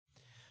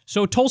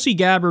So Tulsi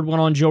Gabbard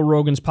went on Joe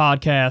Rogan's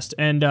podcast,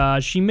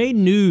 and she made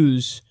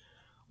news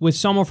with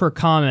some of her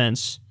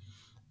comments,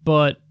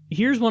 but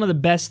here's one of the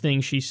best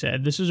things she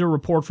said. This is a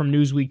report from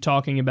Newsweek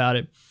talking about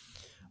it.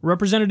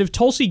 Representative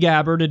Tulsi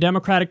Gabbard, a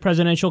Democratic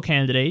presidential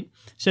candidate,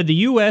 said the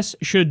U.S.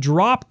 should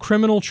drop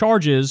criminal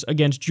charges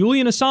against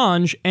Julian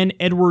Assange and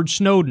Edward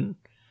Snowden.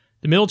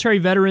 The military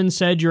veteran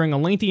said during a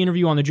lengthy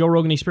interview on the Joe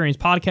Rogan Experience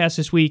podcast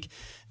this week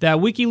that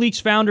WikiLeaks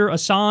founder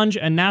Assange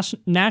and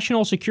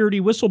national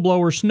security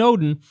whistleblower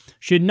Snowden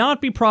should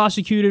not be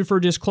prosecuted for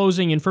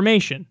disclosing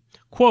information.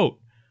 Quote,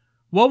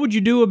 "What would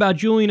you do about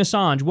Julian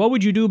Assange? What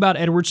would you do about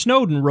Edward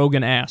Snowden?"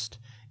 Rogan asked.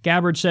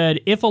 Gabbard said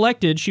if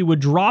elected, she would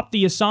drop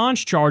the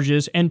Assange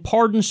charges and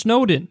pardon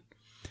Snowden.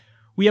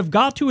 "We have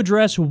got to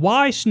address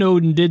why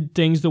Snowden did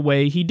things the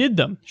way he did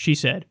them," she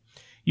said.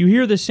 You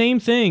hear the same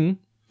thing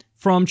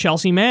from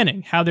Chelsea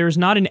Manning, how there is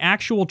not an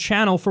actual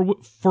channel for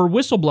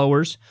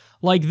whistleblowers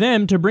like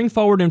them to bring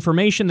forward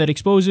information that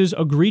exposes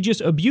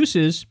egregious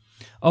abuses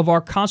of our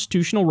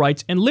constitutional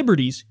rights and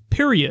liberties,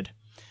 period.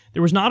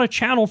 There was not a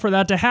channel for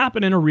that to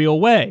happen in a real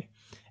way.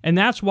 And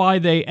that's why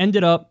they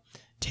ended up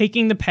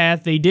taking the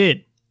path they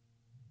did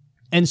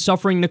and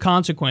suffering the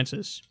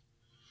consequences.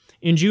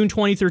 In June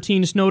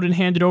 2013, Snowden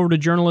handed over to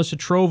journalists a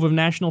trove of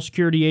National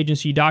Security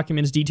Agency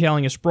documents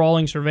detailing a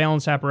sprawling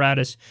surveillance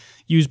apparatus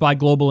used by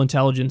global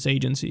intelligence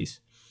agencies.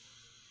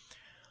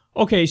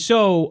 Okay,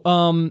 so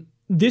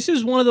this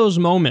is one of those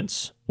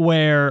moments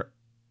where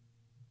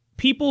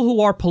people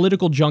who are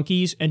political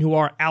junkies and who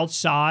are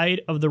outside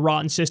of the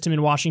rotten system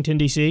in Washington,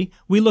 D.C.,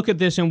 we look at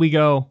this and we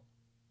go,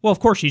 well, of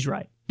course she's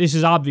right. This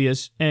is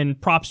obvious, and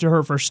props to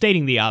her for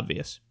stating the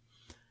obvious.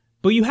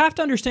 But you have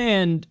to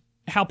understand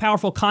how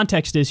powerful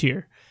context is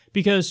here,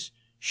 because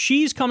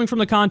she's coming from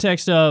the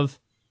context of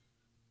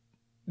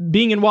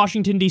being in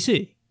Washington,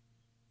 D.C.,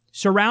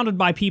 surrounded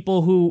by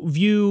people who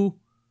view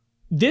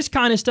this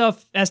kind of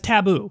stuff as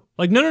taboo.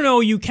 Like, no,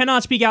 you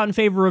cannot speak out in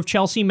favor of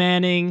Chelsea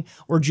Manning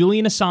or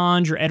Julian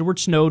Assange or Edward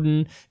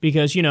Snowden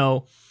because, you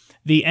know,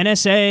 the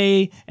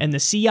NSA and the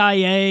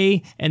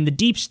CIA and the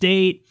deep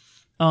state,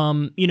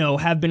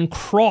 have been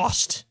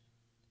crossed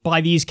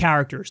by these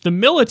characters. The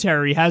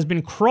military has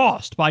been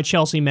crossed by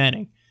Chelsea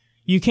Manning.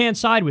 You can't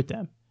side with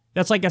them.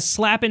 That's like a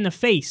slap in the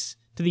face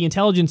to the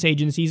intelligence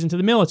agencies and to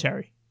the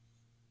military.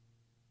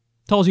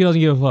 Tulsi doesn't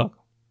give a fuck.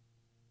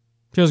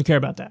 She doesn't care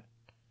about that.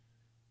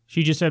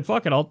 She just said,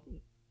 fuck it,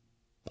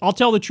 I'll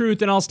tell the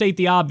truth and I'll state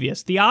the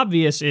obvious. The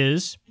obvious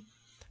is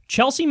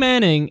Chelsea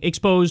Manning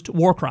exposed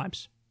war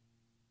crimes.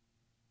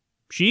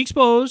 She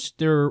exposed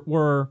there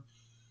were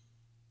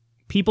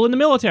people in the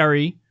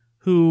military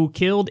who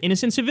killed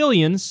innocent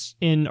civilians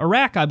in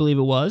Iraq, I believe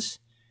it was,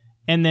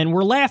 and then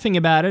were laughing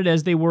about it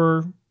as they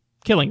were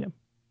killing them.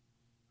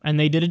 And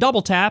they did a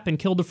double tap and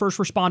killed the first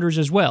responders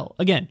as well.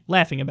 Again,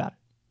 laughing about it.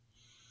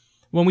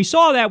 When we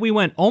saw that, we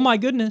went, oh my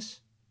goodness,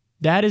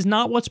 that is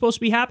not what's supposed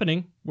to be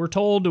happening. We're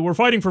told that we're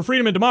fighting for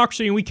freedom and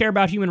democracy and we care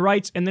about human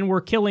rights, and then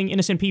we're killing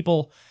innocent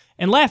people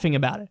and laughing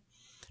about it.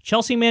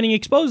 Chelsea Manning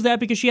exposed that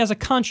because she has a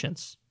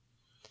conscience.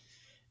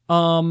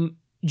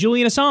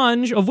 Julian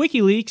Assange of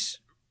WikiLeaks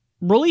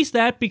released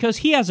that because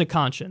he has a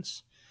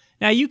conscience.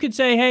 Now, you could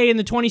say, hey, in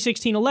the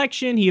 2016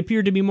 election, he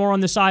appeared to be more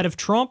on the side of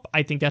Trump.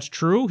 I think that's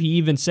true. He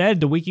even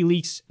said there were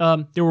WikiLeaks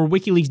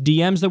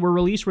DMs that were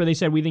released where they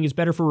said, we think it's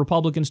better for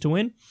Republicans to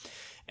win.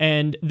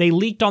 And they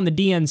leaked on the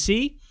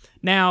DNC.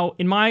 Now,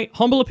 in my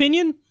humble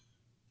opinion,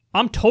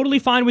 I'm totally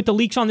fine with the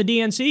leaks on the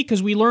DNC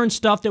because we learned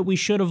stuff that we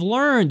should have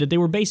learned, that they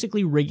were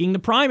basically rigging the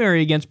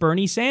primary against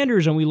Bernie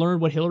Sanders, and we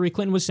learned what Hillary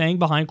Clinton was saying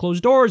behind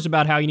closed doors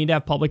about how you need to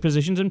have public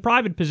positions and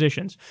private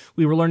positions.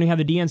 We were learning how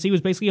the DNC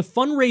was basically a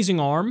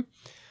fundraising arm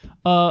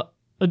of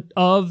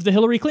the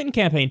Hillary Clinton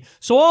campaign.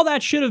 So all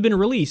that should have been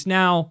released.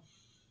 Now,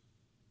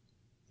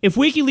 if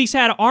WikiLeaks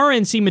had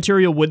RNC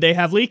material, would they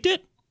have leaked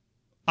it?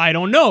 I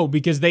don't know,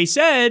 because they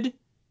said,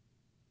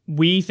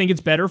 we think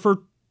it's better for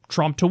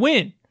Trump to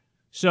win.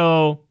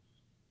 So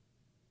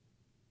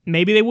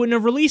maybe they wouldn't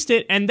have released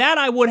it, and that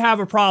I would have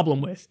a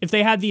problem with. If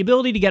they had the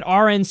ability to get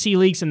RNC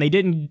leaks and they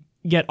didn't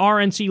get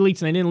RNC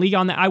leaks and they didn't leak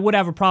on that, I would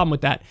have a problem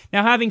with that.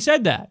 Now, having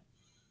said that,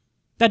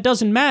 that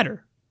doesn't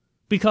matter,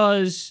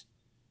 because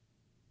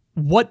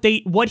what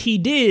he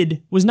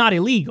did was not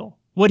illegal.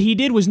 What he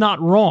did was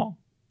not wrong.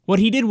 What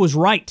he did was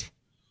right.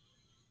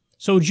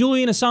 So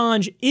Julian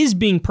Assange is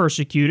being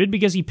persecuted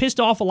because he pissed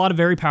off a lot of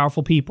very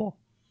powerful people.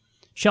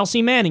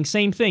 Chelsea Manning,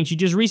 same thing. She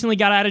just recently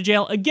got out of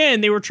jail.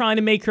 Again, they were trying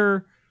to make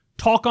her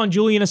talk on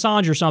Julian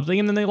Assange or something,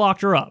 and then they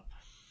locked her up.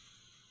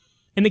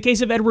 In the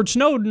case of Edward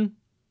Snowden,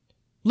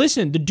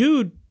 listen, the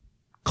dude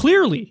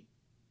clearly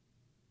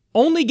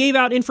only gave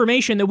out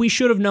information that we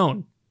should have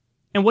known.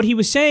 And what he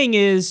was saying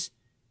is,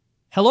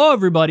 hello,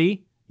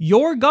 everybody,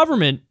 your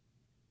government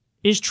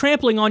is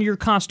trampling on your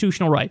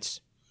constitutional rights.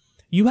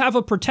 You have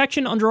a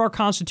protection under our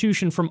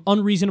Constitution from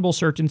unreasonable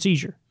search and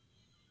seizure.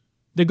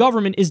 The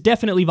government is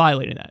definitely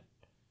violating that.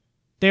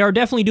 They are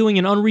definitely doing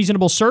an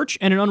unreasonable search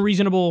and an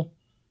unreasonable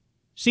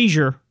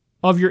seizure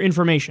of your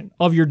information,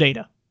 of your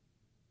data.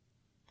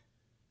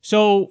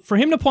 So for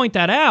him to point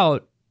that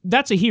out,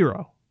 that's a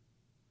hero.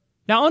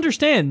 Now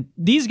understand,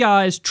 these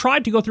guys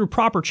tried to go through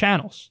proper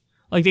channels.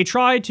 Like they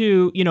tried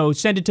to,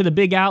 send it to the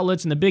big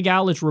outlets, and the big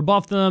outlets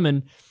rebuffed them,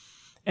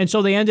 and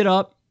so they ended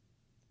up,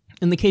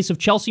 in the case of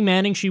Chelsea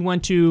Manning, she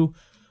went to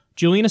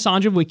Julian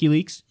Assange of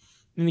WikiLeaks.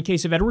 In the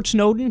case of Edward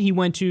Snowden, he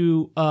went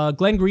to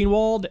Glenn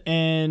Greenwald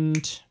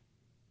and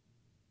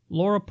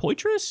Laura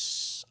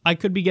Poitras? I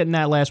could be getting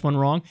that last one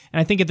wrong. And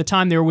I think at the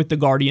time they were with The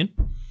Guardian.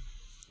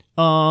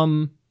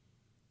 And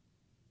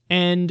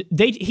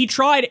he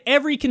tried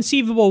every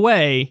conceivable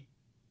way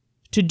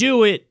to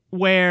do it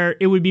where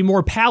it would be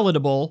more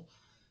palatable,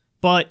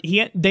 but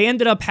they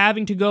ended up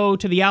having to go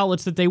to the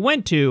outlets that they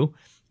went to,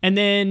 and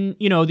then,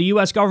 the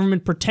U.S.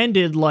 government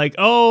pretended like,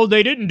 oh,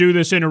 they didn't do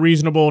this in a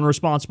reasonable and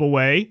responsible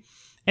way.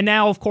 And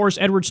now, of course,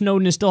 Edward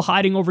Snowden is still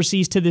hiding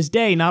overseas to this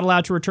day, not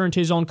allowed to return to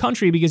his own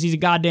country because he's a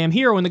goddamn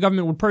hero and the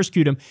government would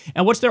persecute him.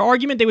 And what's their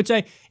argument? They would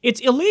say,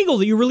 it's illegal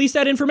that you release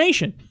that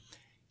information.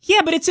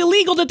 Yeah, but it's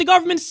illegal that the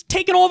government's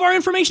taken all of our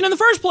information in the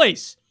first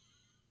place.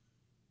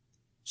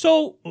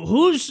 So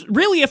who's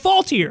really at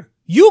fault here?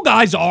 You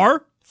guys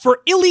are, for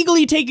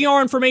illegally taking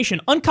our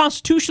information,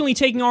 unconstitutionally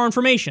taking our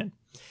information.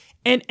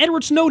 And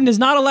Edward Snowden is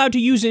not allowed to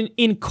use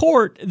in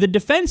court the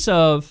defense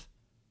of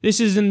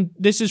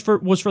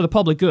was for the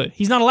public good.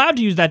 He's not allowed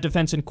to use that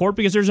defense in court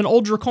because there's an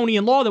old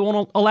draconian law that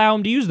won't allow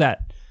him to use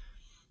that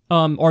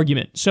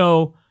argument.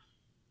 So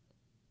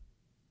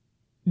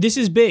this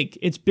is big.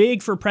 It's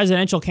big for a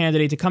presidential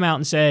candidate to come out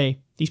and say,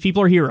 these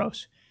people are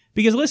heroes.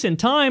 Because listen,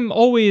 time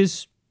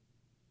always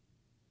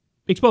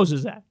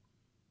exposes that.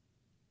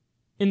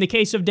 In the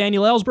case of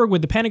Daniel Ellsberg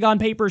with the Pentagon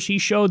Papers, he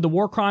showed the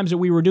war crimes that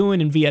we were doing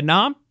in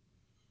Vietnam.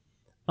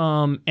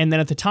 And then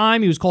at the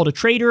time, he was called a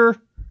traitor.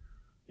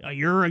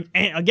 You're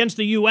against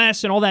the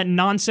U.S. and all that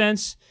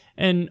nonsense.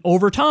 And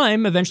over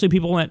time, eventually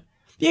people went,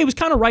 yeah, he was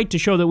kind of right to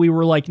show that we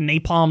were like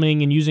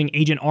napalming and using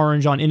Agent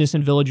Orange on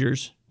innocent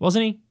villagers,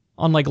 wasn't he?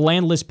 On like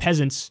landless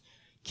peasants,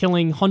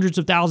 killing hundreds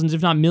of thousands,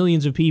 if not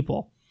millions of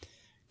people.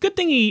 Good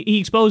thing he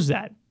exposed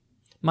that.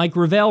 Mike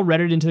Gravel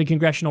read it into the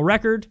congressional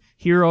record,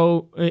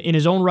 hero in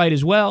his own right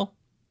as well.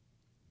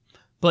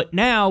 But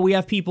now we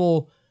have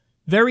people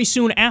very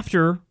soon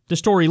after the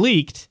story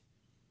leaked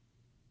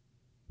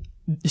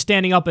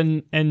standing up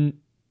and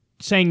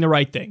saying the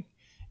right thing.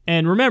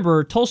 And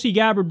remember, Tulsi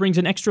Gabbard brings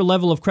an extra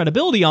level of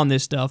credibility on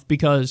this stuff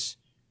because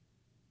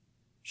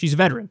she's a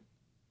veteran.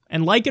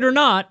 And like it or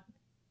not,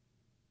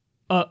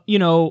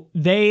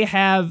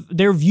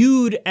 they're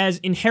viewed as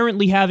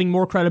inherently having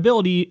more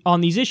credibility on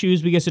these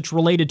issues because it's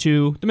related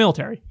to the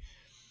military.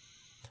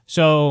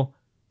 So,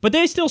 but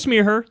they still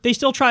smear her. They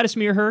still try to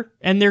smear her,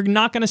 and they're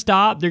not going to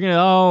stop. They're going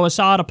to,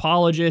 Assad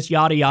apologist,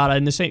 yada, yada.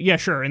 In the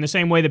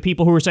same way that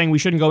people who were saying we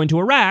shouldn't go into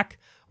Iraq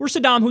were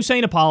Saddam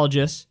Hussein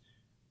apologists.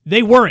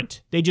 They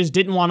weren't. They just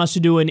didn't want us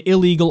to do an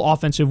illegal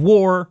offensive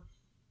war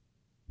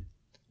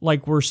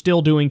like we're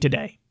still doing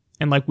today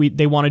and like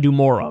they want to do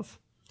more of.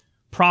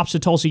 Props to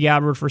Tulsi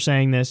Gabbard for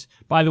saying this.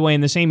 By the way,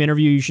 in the same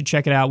interview, you should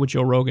check it out with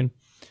Joe Rogan.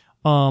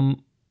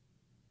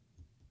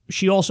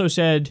 She also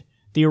said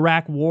the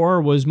Iraq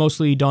war was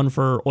mostly done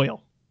for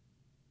oil.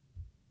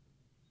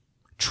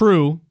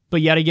 True,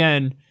 but yet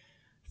again,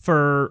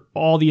 for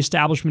all the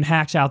establishment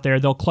hacks out there,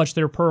 they'll clutch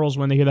their pearls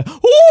when they hear that,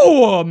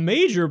 oh, a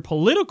major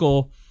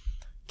political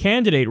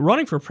candidate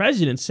running for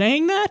president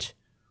saying that?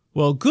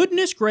 Well,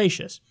 goodness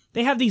gracious.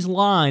 They have these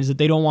lines that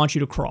they don't want you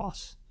to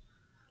cross.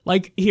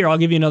 Like, here, I'll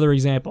give you another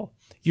example.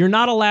 You're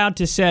not allowed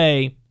to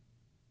say,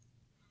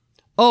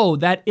 oh,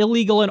 that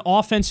illegal and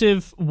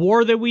offensive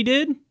war that we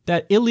did,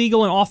 that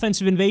illegal and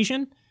offensive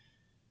invasion,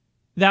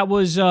 that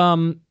was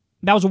a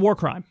war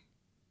crime.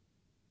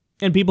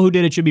 And people who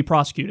did it should be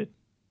prosecuted.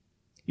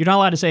 You're not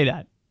allowed to say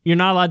that. You're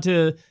not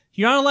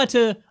allowed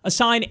to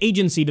assign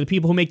agency to the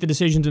people who make the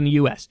decisions in the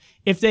U.S.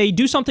 If they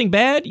do something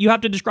bad, you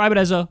have to describe it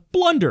as a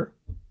blunder.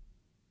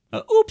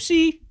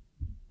 Oopsie.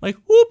 Like,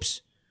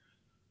 oops.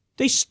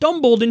 They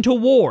stumbled into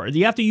war.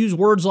 You have to use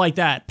words like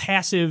that,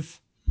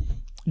 passive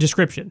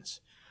descriptions.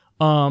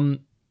 And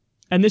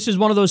this is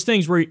one of those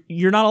things where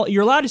you're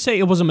allowed to say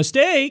it was a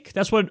mistake.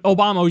 That's what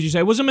Obama always used to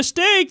say. It was a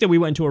mistake that we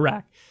went to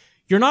Iraq.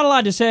 You're not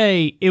allowed to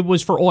say it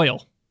was for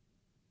oil.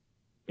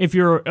 If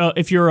you're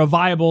a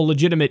viable,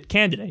 legitimate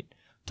candidate.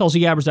 Tulsi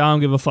Gabbard said, I don't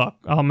give a fuck.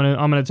 I'm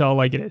gonna tell it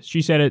like it is.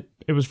 She said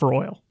it was for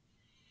oil.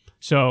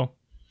 So,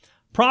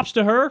 props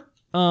to her.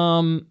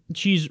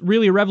 She's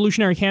really a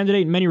revolutionary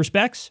candidate in many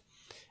respects.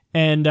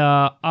 And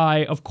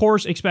I, of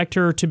course, expect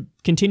her to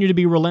continue to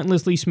be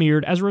relentlessly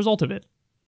smeared as a result of it.